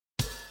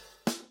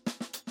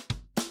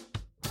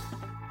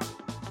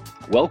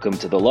Welcome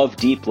to the Love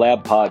Deep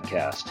Lab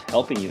podcast,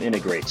 helping you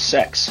integrate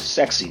sex,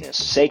 sexiness,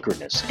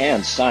 sacredness,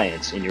 and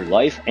science in your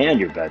life and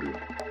your bedroom.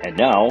 And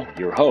now,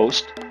 your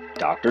host,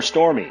 Dr.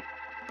 Stormy.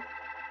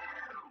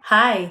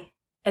 Hi,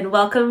 and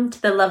welcome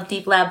to the Love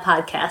Deep Lab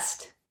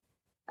podcast.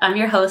 I'm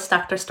your host,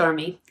 Dr.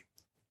 Stormy.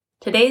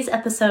 Today's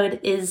episode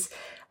is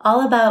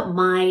all about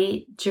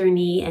my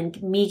journey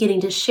and me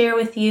getting to share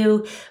with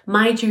you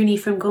my journey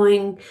from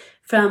going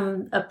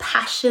from a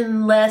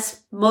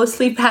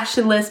mostly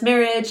passionless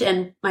marriage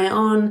and my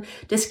own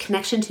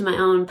disconnection to my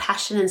own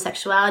passion and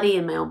sexuality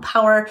and my own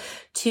power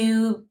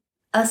to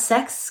a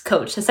sex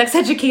coach, a sex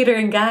educator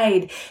and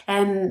guide,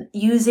 and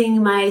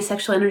using my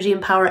sexual energy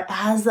and power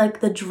as like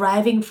the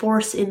driving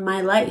force in my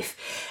life.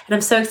 And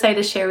I'm so excited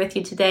to share with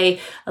you today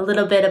a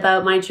little bit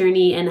about my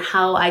journey and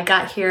how I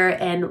got here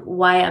and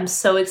why I'm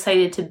so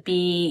excited to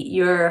be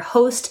your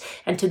host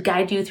and to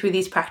guide you through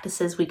these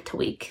practices week to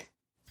week.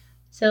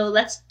 So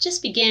let's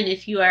just begin.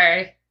 If you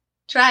are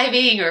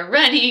driving or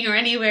running or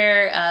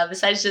anywhere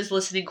besides just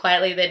listening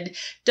quietly, then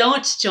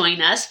don't join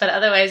us. But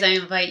otherwise, I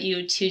invite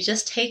you to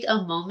just take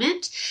a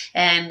moment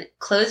and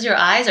close your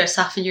eyes or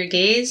soften your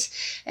gaze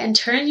and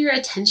turn your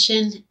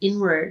attention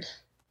inward,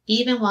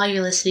 even while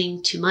you're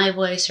listening to my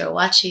voice or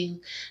watching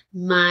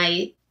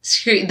the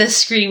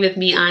screen with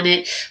me on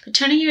it, but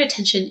turning your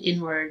attention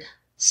inward.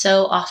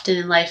 So often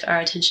in life, our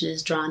attention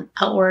is drawn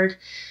outward.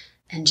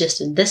 And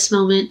just in this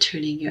moment,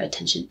 turning your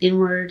attention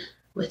inward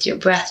with your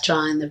breath,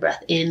 drawing the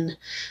breath in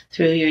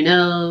through your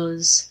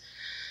nose,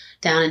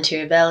 down into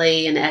your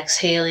belly, and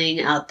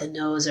exhaling out the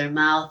nose or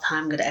mouth.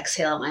 I'm going to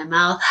exhale out my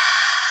mouth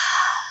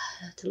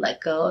to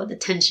let go of the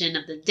tension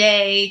of the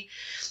day.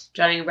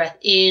 Drawing your breath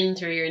in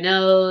through your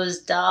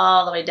nose,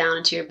 all the way down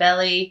into your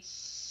belly.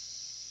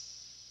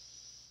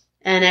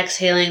 And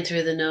exhaling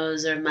through the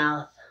nose or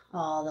mouth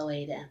all the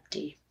way to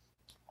empty.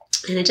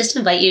 And I just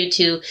invite you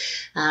to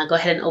go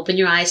ahead and open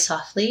your eyes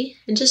softly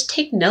and just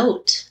take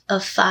note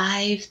of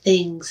 5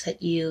 things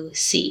that you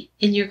see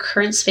in your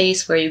current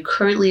space where you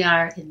currently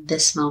are in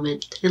this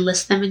moment, and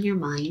list them in your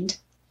mind.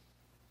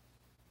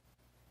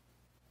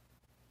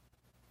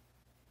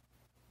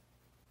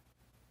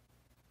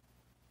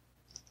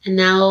 And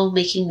now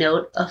making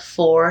note of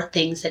 4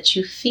 things that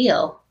you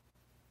feel.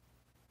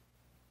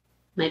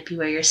 Might be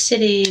where you're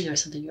sitting or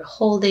something you're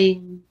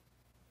holding.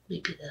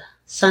 Might be the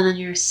sun on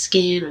your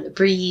skin or the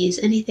breeze,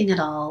 anything at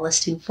all,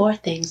 listing 4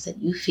 things that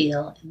you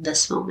feel in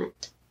this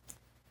moment.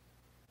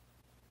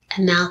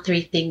 And now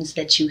 3 things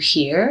that you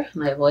hear.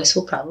 My voice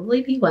will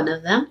probably be one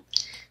of them.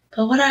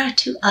 But what are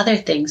 2 other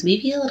things,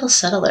 maybe a little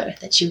subtler,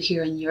 that you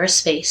hear in your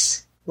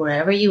space,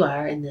 wherever you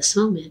are in this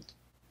moment?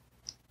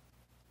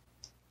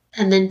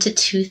 And then to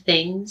 2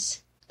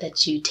 things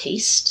that you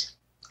taste.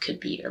 Could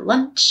be your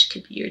lunch,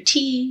 could be your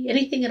tea,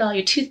 anything at all,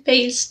 your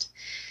toothpaste.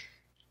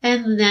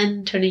 And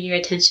then turning your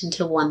attention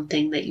to 1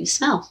 thing that you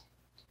smell.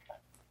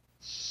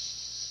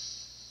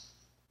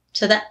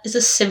 So that is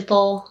a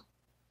simple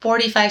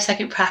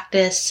 45-second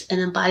practice, an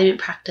embodiment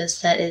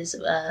practice that is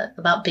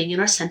about being in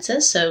our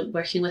senses. So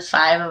working with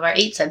 5 of our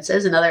 8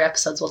 senses. In other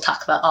episodes, we'll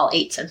talk about all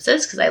 8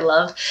 senses because I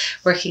love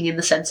working in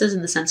the senses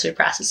and the sensory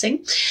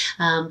processing.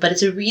 But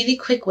it's a really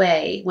quick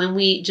way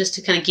just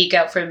to kind of geek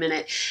out for a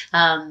minute.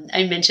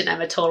 I mentioned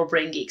I'm a total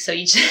brain geek. So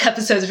each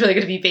episode is really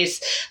going to be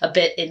based a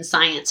bit in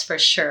science for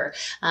sure.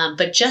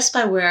 But just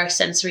by where our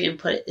sensory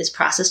input is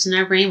processed in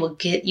our brain will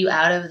get you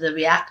out of the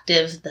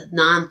reactive, the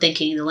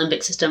non-thinking, the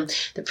limbic system,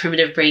 the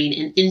primitive brain,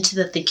 and into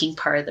the thinking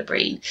part of the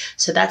brain.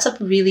 So that's a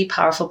really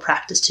powerful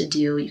practice to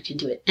do. You can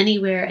do it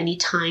anywhere,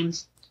 anytime.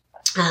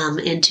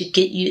 And to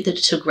get you,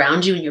 to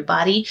ground you in your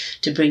body,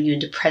 to bring you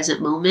into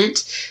present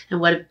moment. And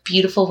what a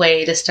beautiful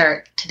way to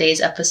start today's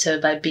episode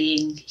by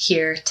being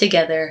here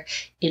together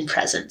in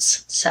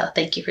presence. So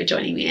thank you for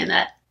joining me in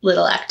that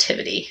little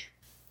activity.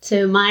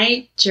 So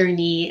my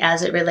journey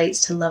as it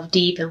relates to Love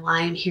Deep and why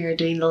I'm here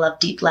doing the Love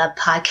Deep Lab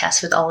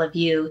podcast with all of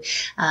you,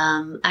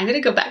 I'm going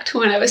to go back to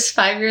when I was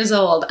 5 years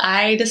old.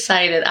 I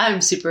decided, I'm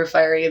super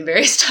fiery and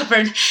very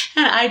stubborn,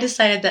 and I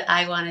decided that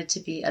I wanted to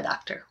be a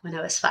doctor when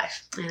I was 5.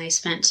 And I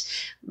spent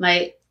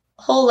my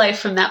whole life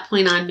from that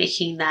point on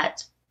making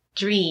that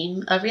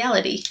dream a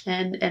reality.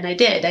 And I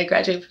did. I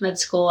graduated from med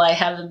school. I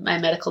have my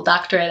medical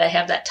doctorate. I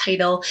have that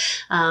title.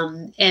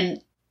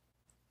 And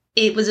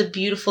it was a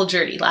beautiful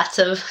journey. Lots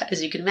of,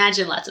 as you can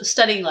imagine, lots of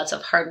studying, lots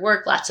of hard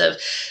work, lots of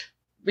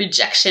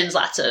rejections,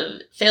 lots of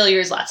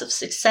failures, lots of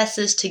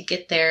successes to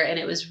get there. And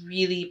it was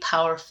really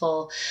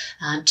powerful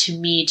to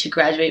me to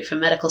graduate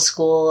from medical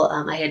school.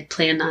 I had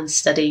planned on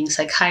studying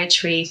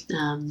psychiatry,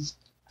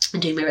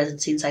 and doing my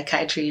residency in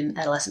psychiatry and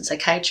adolescent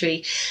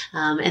psychiatry.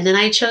 And then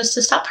I chose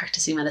to stop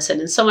practicing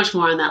medicine, and so much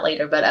more on that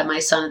later. But my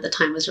son at the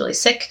time was really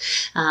sick,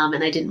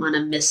 and I didn't want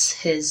to miss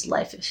his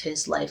life if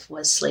his life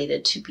was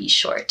slated to be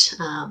short.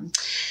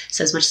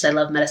 So as much as I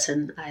love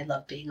medicine, I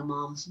love being a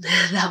mom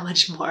that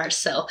much more.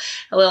 So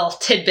a little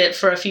tidbit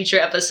for a future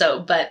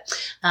episode. But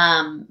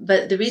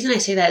the reason I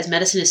say that is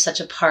medicine is such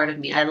a part of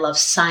me. I love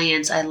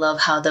science. I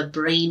love how the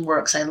brain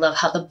works. I love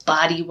how the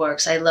body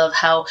works. I love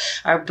how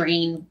our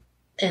brain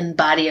and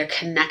body are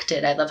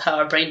connected. I love how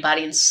our brain,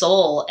 body, and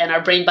soul, and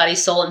our brain, body,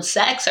 soul, and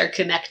sex are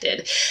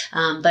connected.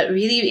 But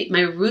really,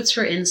 my roots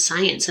were in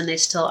science, and they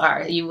still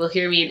are. You will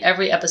hear me in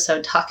every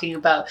episode talking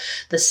about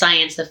the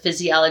science, the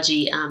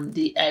physiology.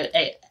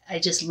 I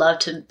just love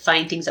to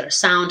find things that are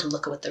sound, to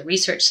look at what the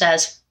research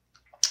says.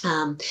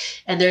 And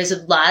there's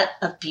a lot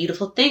of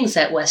beautiful things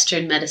that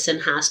Western medicine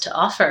has to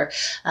offer.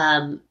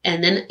 And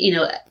then,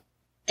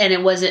 and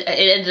it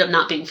ended up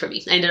not being for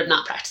me. I ended up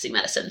not practicing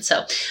medicine.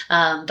 So,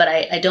 but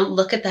I don't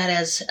look at that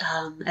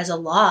as a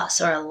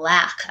loss or a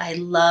lack. I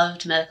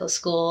loved medical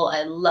school.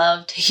 I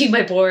loved taking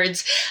my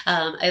boards.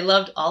 I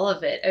loved all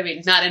of it. I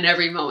mean, not in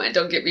every moment,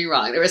 don't get me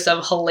wrong. There were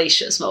some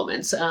hellacious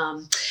moments,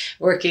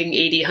 working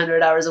 80,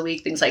 100 hours a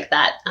week, things like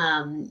that.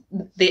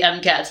 The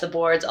MCATs, the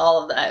boards,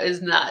 all of that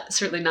is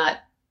certainly not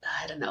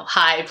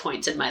high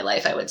points in my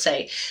life, I would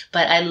say.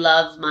 But I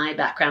love my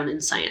background in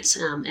science.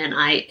 And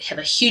I have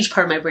a huge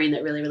part of my brain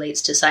that really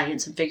relates to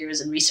science and figures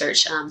and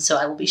research. So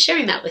I will be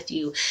sharing that with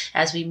you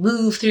as we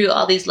move through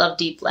all these Love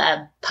Deep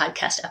Lab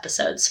podcast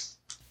episodes.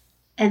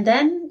 And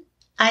then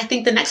I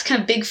think the next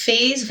kind of big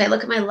phase, if I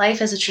look at my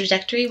life as a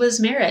trajectory, was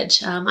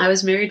marriage. I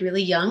was married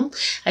really young.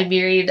 I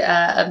married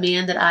a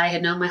man that I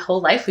had known my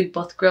whole life. We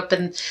both grew up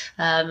in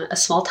a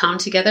small town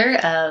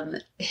together.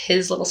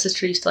 His little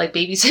sister used to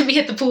babysit me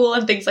at the pool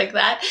and things like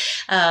that.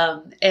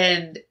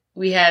 And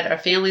we had our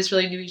families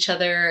really knew each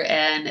other,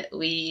 and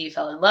we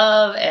fell in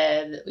love,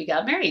 and we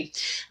got married.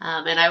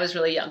 And I was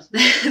really young.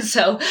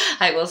 So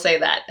I will say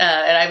that.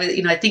 And I was,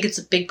 I think it's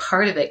a big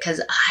part of it,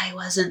 because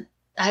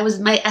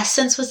my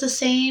essence was the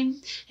same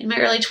in my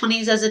early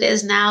 20s as it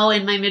is now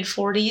in my mid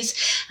 40s.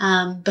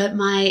 But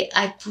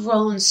I've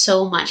grown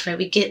so much, right?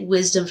 We get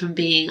wisdom from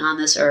being on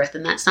this earth.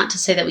 And that's not to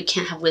say that we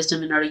can't have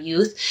wisdom in our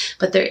youth,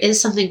 but there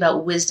is something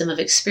about wisdom of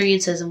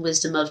experiences and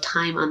wisdom of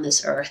time on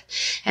this earth.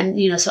 And,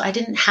 so I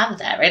didn't have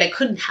that, right? I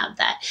couldn't have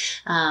that.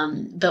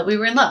 But we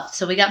were in love.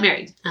 So we got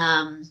married.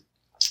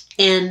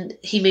 And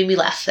he made me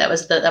laugh. That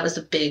was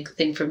the big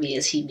thing for me,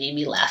 is he made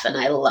me laugh. And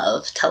I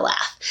love to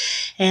laugh.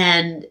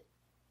 And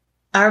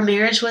our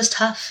marriage was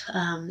tough.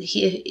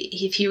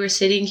 If he were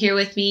sitting here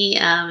with me,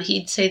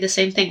 he'd say the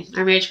same thing.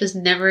 Our marriage was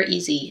never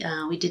easy.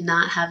 We did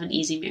not have an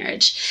easy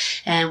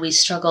marriage, and we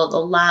struggled a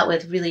lot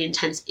with really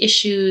intense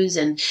issues,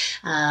 and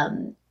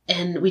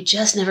we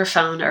just never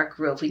found our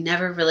groove. We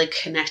never really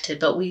connected,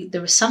 but there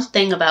was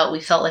something about,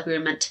 we felt like we were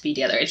meant to be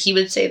together. And he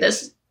would say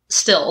this.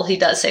 Still, he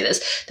does say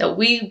this, that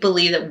we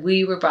believe that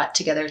we were brought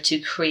together to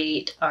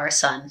create our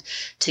son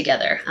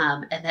together.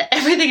 And that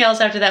everything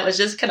else after that was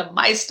just kind of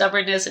my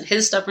stubbornness and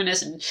his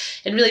stubbornness and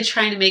really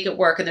trying to make it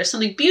work. And there's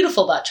something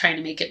beautiful about trying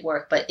to make it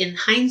work. But in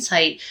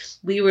hindsight,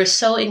 we were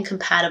so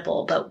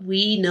incompatible, but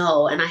we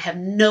know, and I have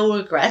no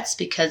regrets,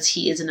 because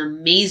he is an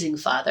amazing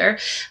father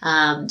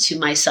to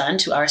my son,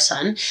 to our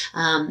son.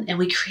 And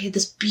we created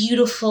this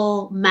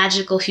beautiful,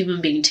 magical human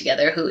being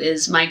together who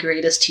is my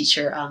greatest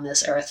teacher on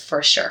this earth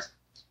for sure.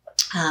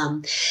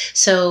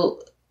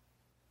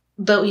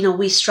 But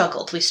we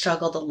struggled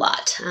a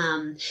lot.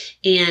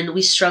 And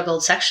we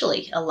struggled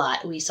sexually a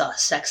lot. We saw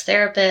sex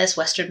therapists,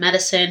 Western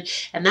medicine,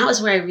 and that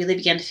was where I really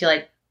began to feel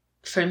like,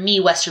 for me,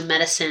 Western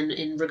medicine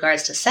in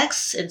regards to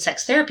sex and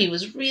sex therapy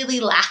was really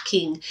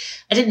lacking.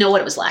 I didn't know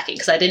what it was lacking,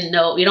 because I didn't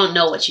know, you don't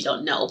know what you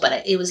don't know,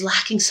 but it was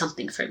lacking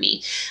something for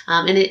me.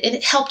 And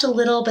it helped a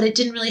little, but it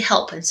didn't really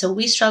help. And so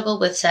we struggled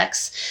with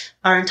sex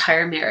our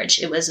entire marriage.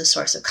 It was a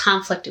source of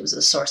conflict. It was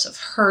a source of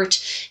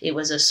hurt. It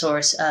was a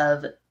source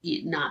of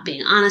not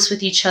being honest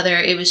with each other.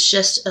 It was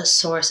just a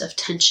source of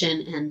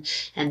tension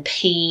and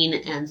pain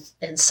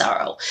and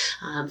sorrow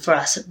for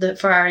us,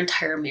 for our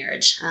entire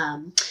marriage.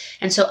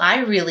 And so I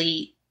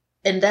really,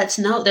 and there's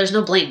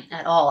no blame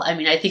at all. I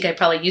mean, I think I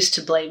probably used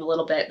to blame a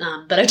little bit,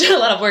 but I've done a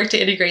lot of work to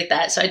integrate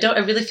that. So I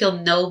really feel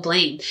no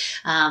blame.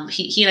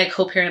 He and I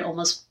co-parent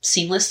almost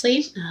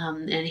seamlessly.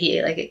 And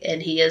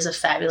he is a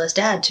fabulous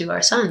dad to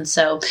our son.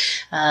 So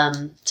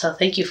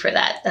thank you for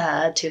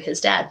that, to his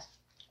dad.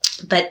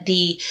 But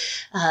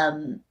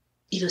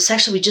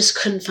sexually, we just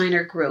couldn't find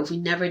our groove. We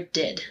never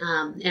did.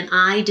 And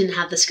I didn't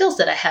have the skills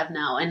that I have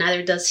now, and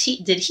neither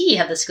did he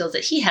have the skills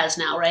that he has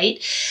now.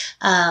 Right.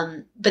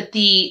 But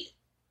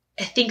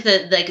I think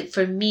that,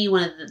 for me,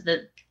 one of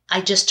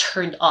I just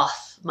turned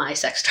off my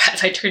sex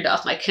drive. I turned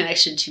off my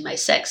connection to my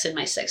sex and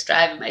my sex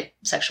drive and my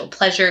sexual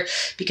pleasure,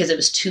 because it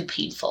was too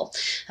painful.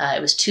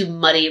 It was too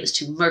muddy. It was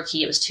too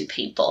murky. It was too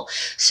painful.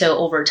 So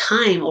over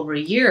time, over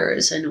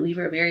years, and we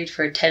were married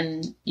for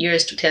 10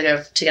 years,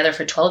 together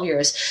for 12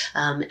 years,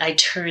 I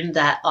turned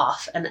that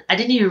off. And I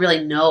didn't even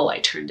really know I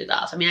turned it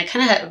off. I mean, I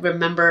kind of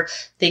remember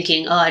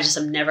thinking,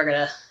 I'm never going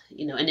to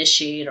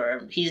initiate,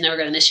 or he's never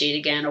going to initiate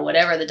again, or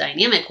whatever the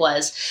dynamic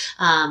was.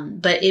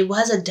 But it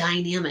was a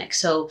dynamic.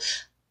 So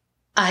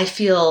I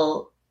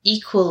feel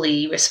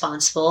equally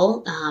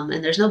responsible,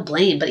 and there's no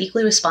blame, but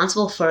equally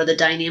responsible for the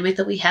dynamic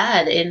that we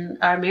had in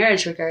our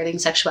marriage regarding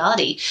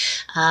sexuality.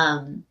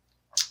 And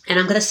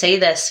I'm going to say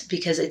this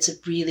because it's a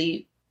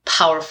really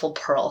powerful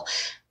pearl.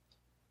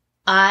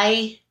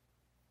 I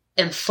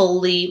am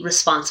fully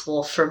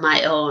responsible for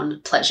my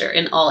own pleasure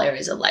in all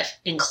areas of life,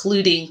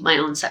 including my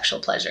own sexual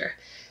pleasure.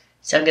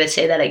 So I'm going to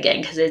say that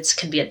again because it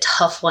can be a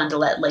tough one to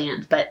let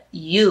land. But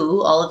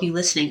you, all of you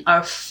listening,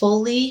 are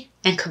fully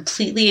and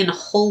completely and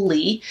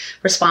wholly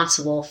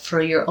responsible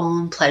for your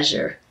own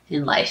pleasure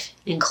in life,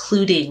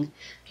 including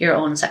your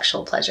own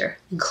sexual pleasure,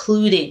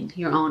 including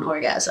your own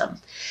orgasm.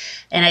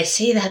 And I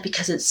say that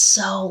because it's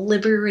so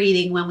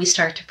liberating when we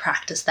start to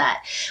practice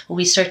that, when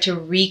we start to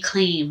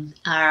reclaim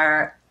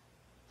our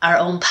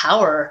own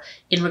power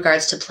in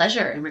regards to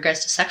pleasure, in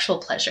regards to sexual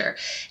pleasure.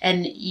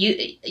 And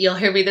you'll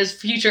hear me, there's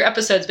future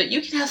episodes, but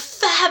you can have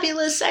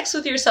fabulous sex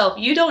with yourself.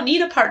 You don't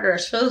need a partner.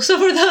 So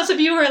for those of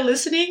you who are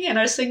listening and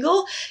are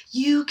single,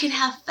 you can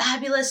have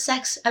fabulous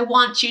sex. I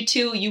want you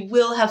to. You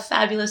will have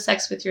fabulous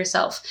sex with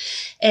yourself.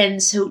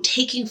 And so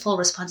taking full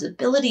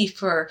responsibility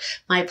for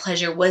my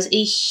pleasure was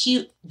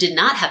did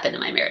not happen in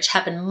my marriage,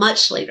 happened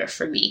much later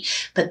for me.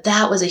 But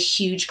that was a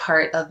huge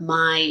part of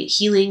my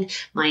healing,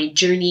 my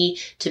journey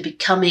to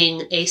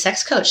becoming a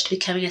sex coach, to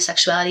becoming a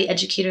sexuality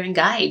educator and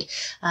guide.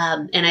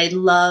 And I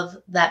love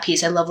that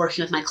piece. I love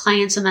working with my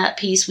clients in that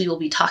piece. We will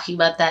be talking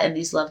about that in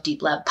these Love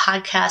Deep Lab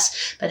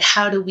podcasts. But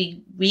how do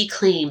we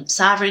reclaim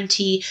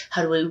sovereignty?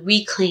 How do we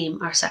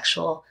reclaim our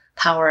sexual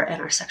power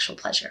and our sexual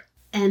pleasure?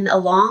 And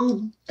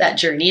along that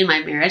journey in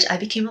my marriage, I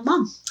became a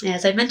mom,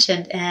 as I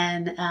mentioned,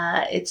 and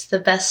it's the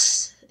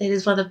best. It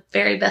is one of the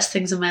very best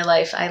things in my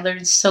life. I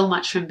learned so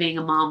much from being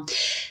a mom.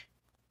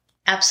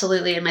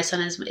 Absolutely. And my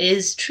son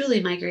is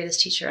truly my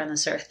greatest teacher on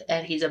this earth.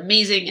 And he's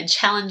amazing and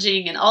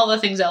challenging and all the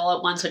things all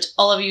at once, which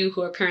all of you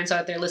who are parents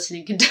out there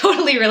listening can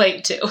totally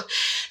relate to.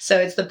 So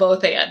it's the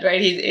both and,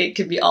 right? It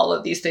can be all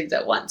of these things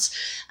at once.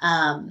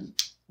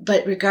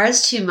 But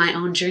regards to my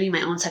own journey,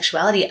 my own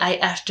sexuality,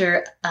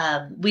 after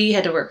we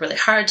had to work really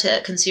hard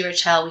to conceive our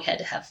child, we had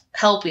to have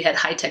help. We had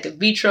high-tech in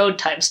vitro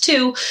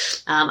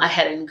 ×2. I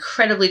had an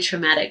incredibly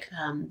traumatic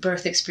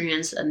birth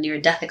experience, a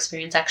near-death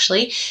experience,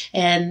 actually.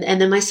 And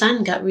then my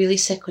son got really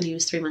sick when he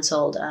was 3 months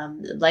old,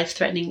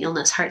 life-threatening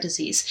illness, heart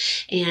disease.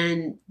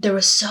 And there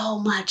was so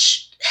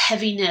much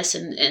heaviness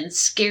and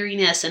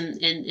scariness and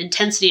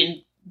intensity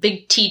and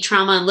big T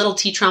trauma and little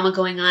T trauma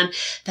going on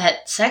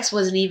that sex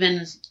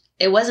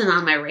it wasn't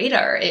on my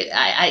radar.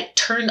 I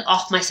turned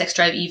off my sex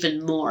drive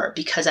even more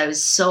because I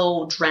was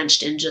so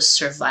drenched in just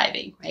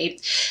surviving, right?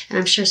 And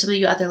I'm sure some of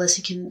you out there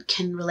listening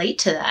can relate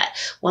to that.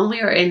 When we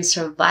are in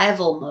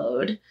survival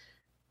mode,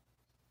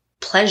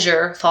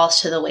 pleasure falls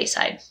to the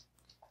wayside.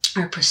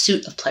 Our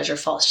pursuit of pleasure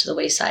falls to the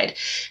wayside.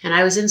 And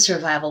I was in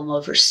survival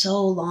mode for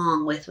so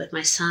long with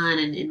my son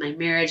and in my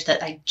marriage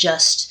that I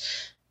just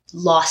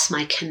lost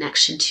my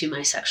connection to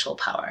my sexual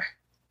power.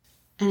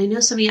 And I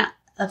know some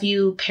of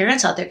you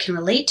parents out there can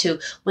relate to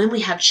when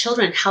we have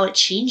children, how it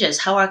changes,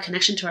 how our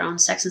connection to our own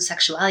sex and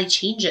sexuality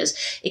changes.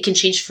 It can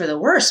change for the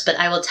worse, but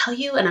I will tell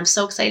you, and I'm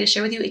so excited to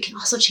share with you, it can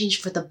also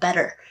change for the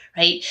better,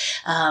 right?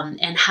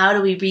 And how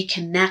do we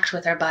reconnect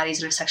with our bodies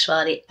and our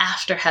sexuality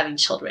after having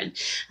children?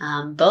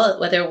 Both,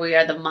 whether we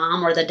are the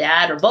mom or the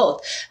dad or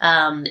both.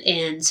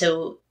 And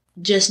so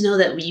just know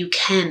that you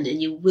can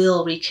and you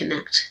will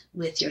reconnect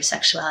with your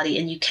sexuality,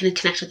 and you can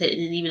connect with it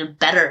in an even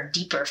better,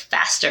 deeper,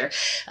 faster,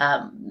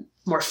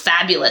 more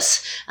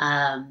fabulous,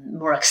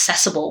 more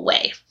accessible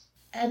way.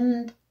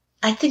 And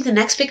I think the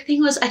next big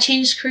thing was I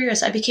changed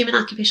careers. I became an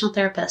occupational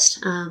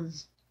therapist. And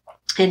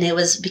it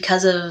was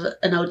because of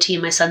an OT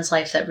in my son's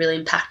life that really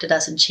impacted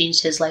us and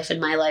changed his life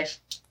and my life.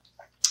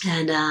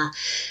 And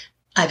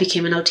I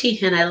became an OT,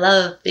 and I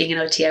love being an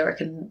OT. I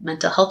work in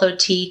mental health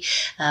OT,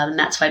 and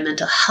that's why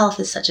mental health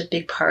is such a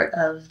big part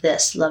of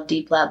this Love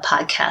Deep Lab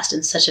podcast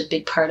and such a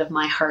big part of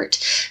my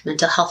heart.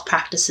 Mental health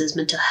practices,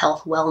 mental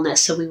health wellness.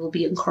 So we will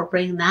be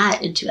incorporating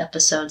that into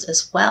episodes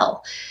as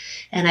well.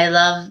 And I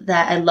love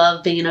that. I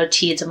love being an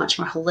OT. It's a much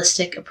more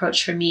holistic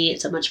approach for me.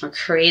 It's a much more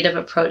creative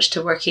approach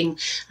to working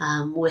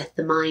with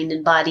the mind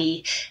and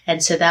body.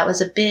 And so that was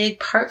a big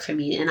part for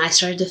me. And I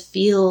started to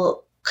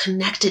feel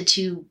connected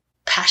to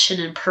passion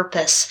and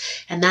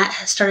purpose. And that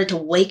started to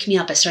wake me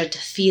up. I started to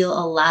feel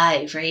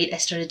alive, right? I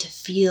started to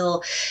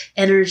feel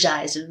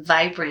energized and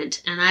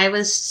vibrant. And I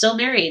was still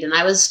married and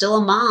I was still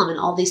a mom and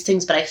all these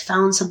things, but I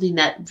found something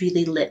that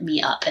really lit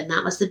me up. And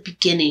that was the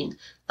beginning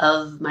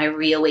of my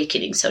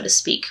reawakening, so to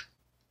speak.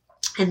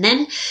 And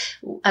then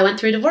I went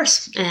through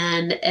divorce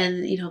and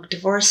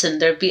divorce,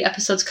 and there'd be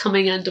episodes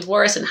coming on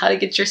divorce and how to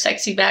get your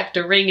sexy back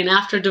during and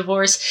after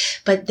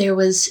divorce. But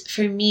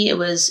for me, it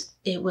was,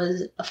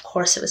 of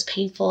course, it was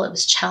painful. It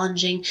was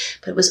challenging,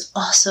 but it was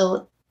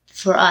also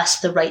for us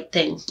the right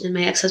thing. And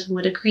my ex-husband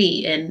would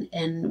agree.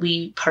 And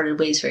we parted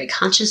ways very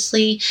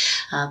consciously.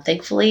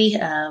 Thankfully,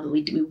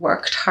 we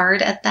worked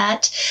hard at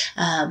that.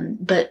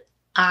 But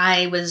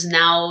I was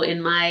now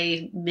in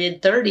my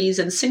mid-30s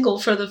and single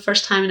for the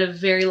first time in a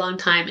very long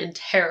time and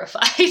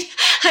terrified.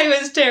 I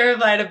was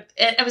terrified.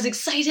 I was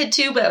excited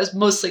too, but I was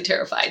mostly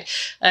terrified.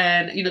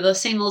 And, those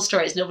same old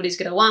stories. Nobody's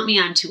going to want me.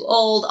 I'm too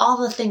old.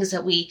 All the things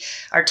that we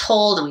are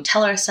told and we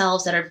tell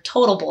ourselves that are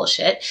total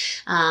bullshit,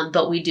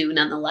 but we do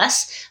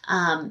nonetheless.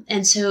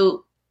 And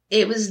so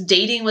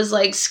dating was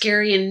like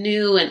scary and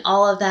new and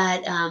all of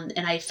that.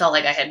 And I felt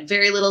like I had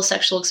very little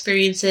sexual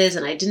experiences,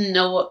 and I didn't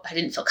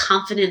feel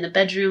confident in the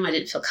bedroom. I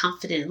didn't feel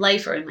confident in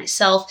life or in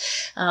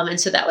myself. And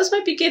so that was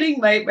my beginning,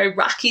 my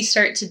rocky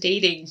start to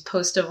dating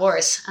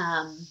post-divorce.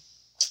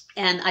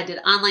 And I did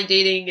online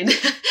dating, and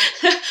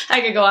I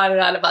could go on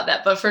and on about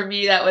that. But for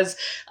me, that was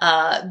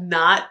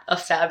not a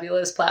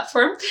fabulous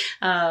platform.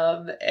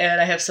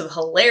 And I have some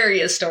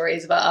hilarious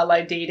stories about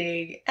online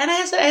dating. And I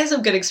had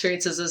some good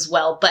experiences as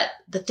well. But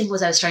the thing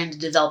was, I was trying to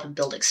develop and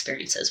build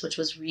experiences, which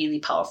was really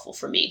powerful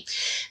for me.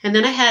 And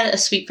then I had a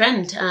sweet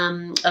friend,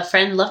 a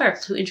friend lover,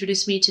 who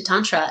introduced me to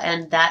Tantra.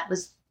 And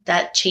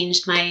that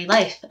changed my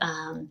life.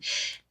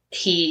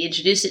 He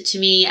introduced it to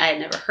me. I had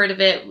never heard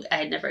of it. I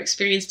had never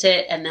experienced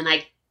it. And then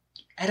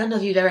I don't know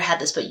if you've ever had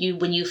this, but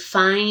when you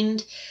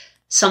find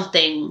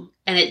something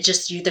and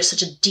there's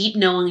such a deep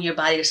knowing in your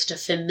body, there's such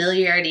a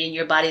familiarity in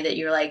your body that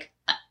you're like,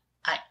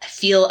 I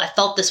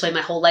felt this way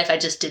my whole life. I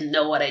just didn't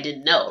know what I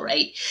didn't know,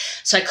 right?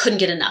 So I couldn't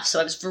get enough. So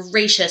I was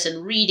voracious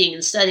and reading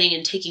and studying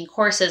and taking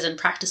courses and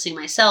practicing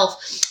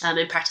myself,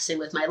 and practicing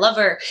with my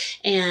lover.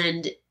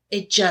 And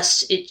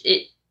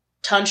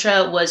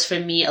Tantra was for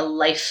me a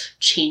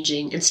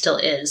life-changing, and still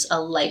is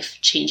a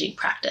life-changing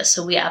practice.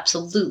 So we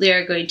absolutely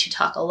are going to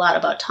talk a lot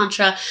about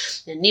Tantra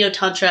and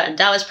Neo-Tantra and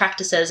Taoist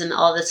practices and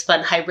all this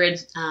fun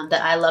hybrid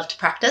that I love to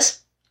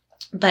practice.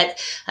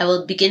 But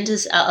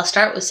I'll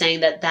start with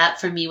saying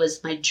that for me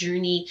was my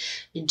journey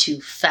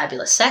into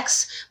fabulous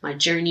sex, my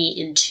journey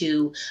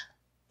into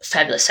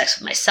fabulous sex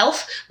with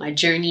myself, my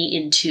journey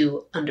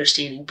into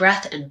understanding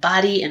breath and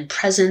body and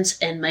presence,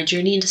 and my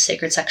journey into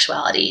sacred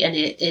sexuality. And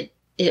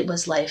it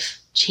was life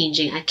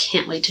changing. I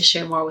can't wait to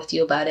share more with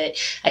you about it.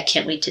 I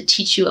can't wait to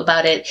teach you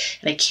about it.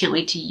 And I can't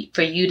wait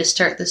for you to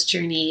start this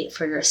journey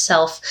for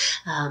yourself,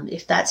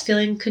 if that's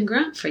feeling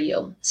congruent for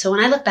you. So when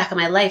I look back on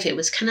my life, it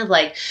was kind of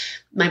like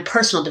my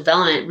personal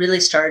development really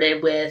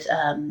started with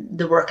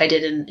the work I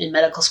did in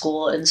medical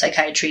school and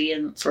psychiatry,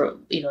 and for,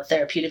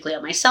 therapeutically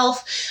on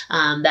myself.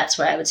 That's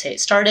where I would say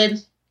it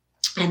started.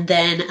 And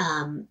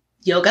then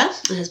yoga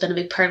has been a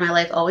big part of my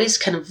life, always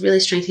kind of really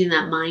strengthening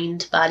that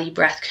mind, body,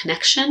 breath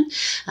connection,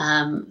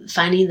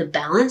 finding the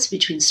balance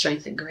between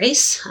strength and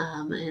grace,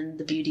 and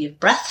the beauty of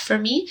breath for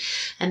me.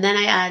 And then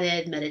I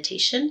added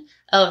meditation.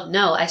 Oh,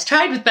 no, I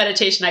tried with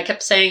meditation. I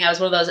kept saying I was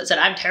one of those that said,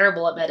 I'm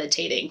terrible at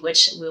meditating,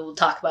 which we will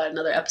talk about in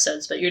other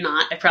episodes, but you're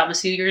not. I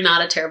promise you're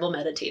not a terrible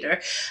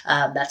meditator.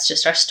 That's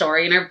just our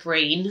story in our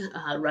brain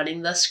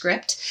running the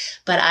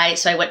script. So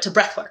I went to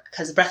breathwork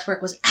because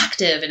breathwork was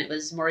active and it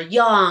was more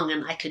yang,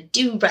 and I could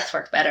do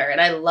breathwork better.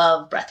 And I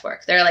love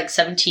breathwork. There are like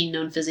 17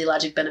 known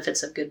physiologic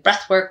benefits of good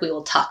breathwork. We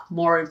will talk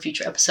more in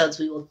future episodes.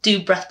 We will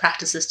do breath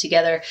practices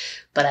together,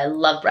 but I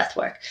love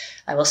breathwork.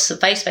 I will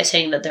suffice by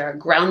saying that there are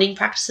grounding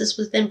practices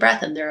within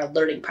breath and there are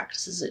alerting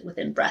practices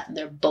within breath, and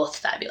they're both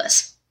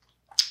fabulous.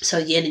 So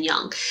yin and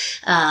yang.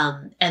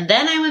 And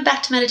then I went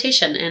back to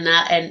meditation, and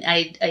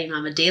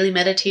I'm a daily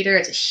meditator.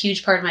 It's a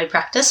huge part of my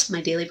practice,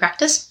 my daily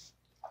practice.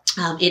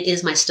 It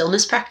is my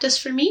stillness practice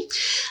for me.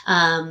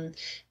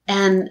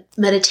 And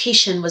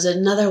meditation was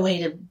another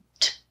way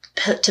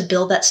to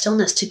build that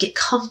stillness, to get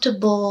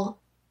comfortable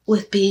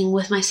with being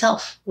with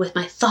myself, with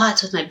my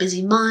thoughts, with my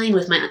busy mind,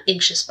 with my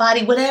anxious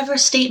body, whatever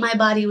state my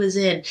body was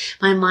in,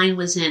 my mind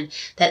was in,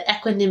 that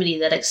equanimity,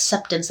 that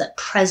acceptance, that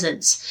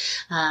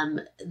presence,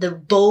 the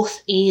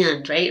both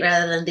and, right?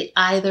 Rather than the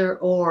either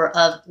or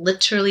of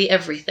literally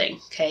everything.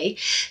 Okay.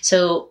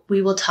 So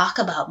we will talk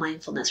about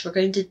mindfulness. We're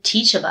going to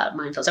teach about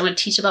mindfulness. I'm going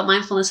to teach about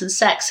mindfulness and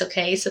sex.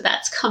 Okay. So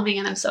that's coming,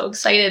 and I'm so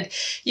excited.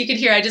 You can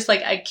hear,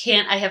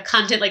 I have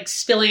content like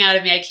spilling out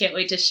of me. I can't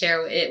wait to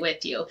share it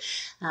with you.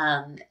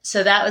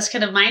 So that was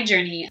kind of my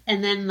journey.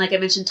 And then, like I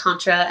mentioned,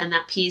 Tantra and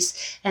that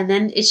piece. And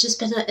then it's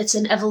just it's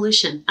an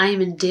evolution. I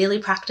am in daily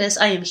practice.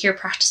 I am here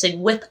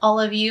practicing with all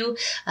of you.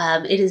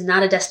 It is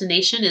not a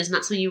destination. It is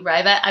not something you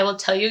arrive at. I will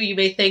tell you, you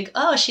may think,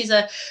 oh, she's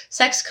a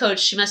sex coach.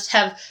 She must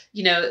have,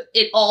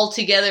 it all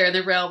together in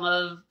the realm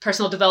of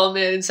personal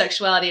development and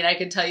sexuality. And I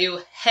can tell you,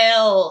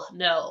 hell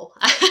no.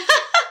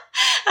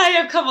 I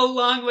have come a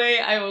long way.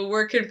 I'm a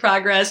work in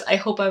progress. I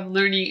hope I'm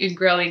learning and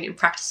growing and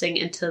practicing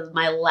into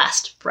my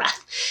last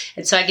breath.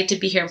 And so I get to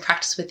be here and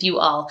practice with you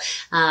all.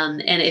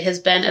 And it has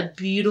been a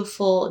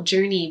beautiful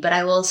journey. But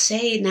I will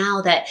say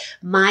now that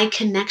my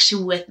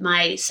connection with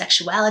my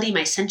sexuality,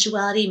 my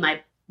sensuality,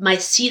 my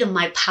seat of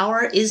my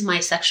power is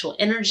my sexual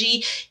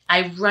energy.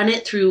 I run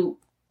it through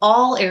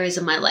all areas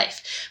of my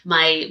life,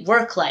 my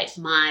work life,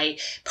 my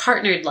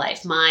partnered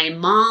life, my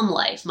mom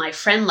life, my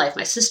friend life,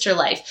 my sister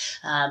life,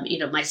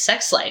 my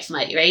sex life,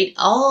 right?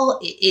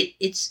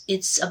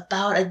 It's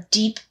about a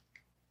deep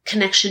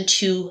connection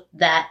to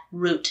that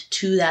root,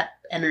 to that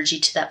energy,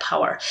 to that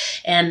power.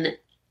 And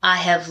I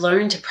have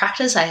learned to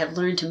practice. I have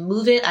learned to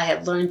move it. I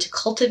have learned to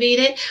cultivate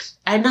it.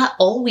 I'm not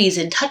always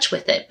in touch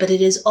with it, but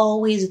it is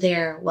always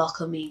there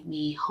welcoming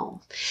me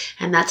home.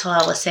 And that's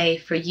what I will say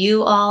for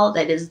you all.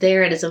 That is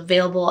there. It is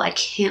available. I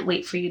can't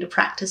wait for you to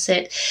practice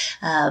it.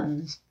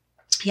 And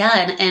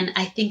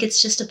I think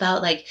it's just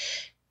about,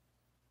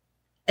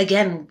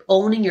 again,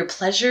 owning your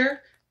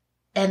pleasure,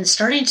 and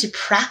starting to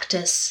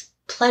practice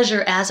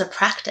pleasure as a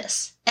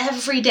practice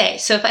every day.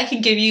 So if I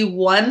can give you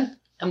one,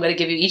 I'm going to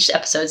give you each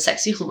episode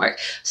sexy homework.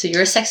 So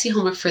your sexy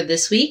homework for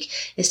this week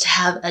is to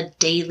have a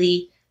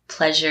daily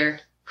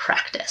pleasure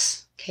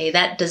practice. Okay,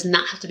 that does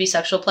not have to be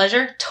sexual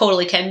pleasure.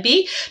 Totally can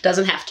be.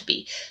 Doesn't have to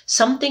be.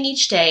 Something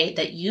each day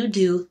that you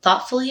do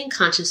thoughtfully and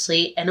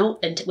consciously and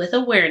with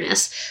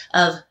awareness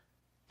of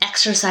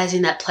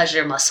exercising that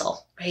pleasure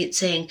muscle, right?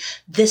 Saying,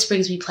 this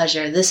brings me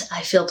pleasure. This,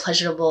 I feel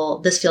pleasurable.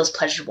 This feels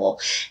pleasurable.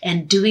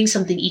 And doing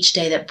something each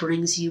day that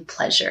brings you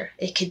pleasure.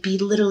 It could be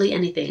literally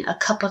anything. A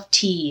cup of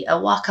tea, a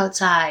walk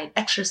outside,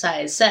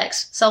 exercise,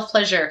 sex,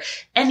 self-pleasure,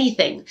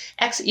 anything.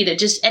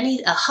 Just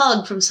a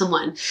hug from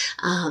someone.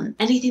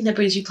 Anything that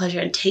brings you pleasure,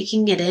 and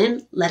taking it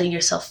in, letting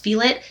yourself feel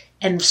it,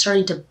 and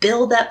starting to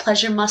build that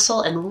pleasure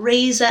muscle and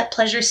raise that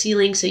pleasure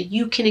ceiling so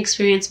you can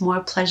experience more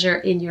pleasure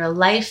in your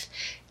life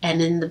and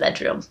in the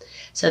bedroom.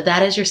 So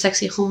that is your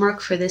sexy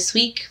homework for this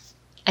week.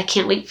 I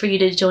can't wait for you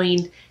to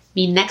join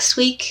me next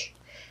week.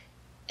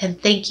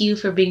 And thank you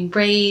for being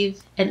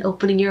brave and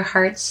opening your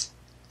hearts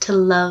to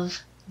love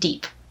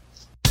deep.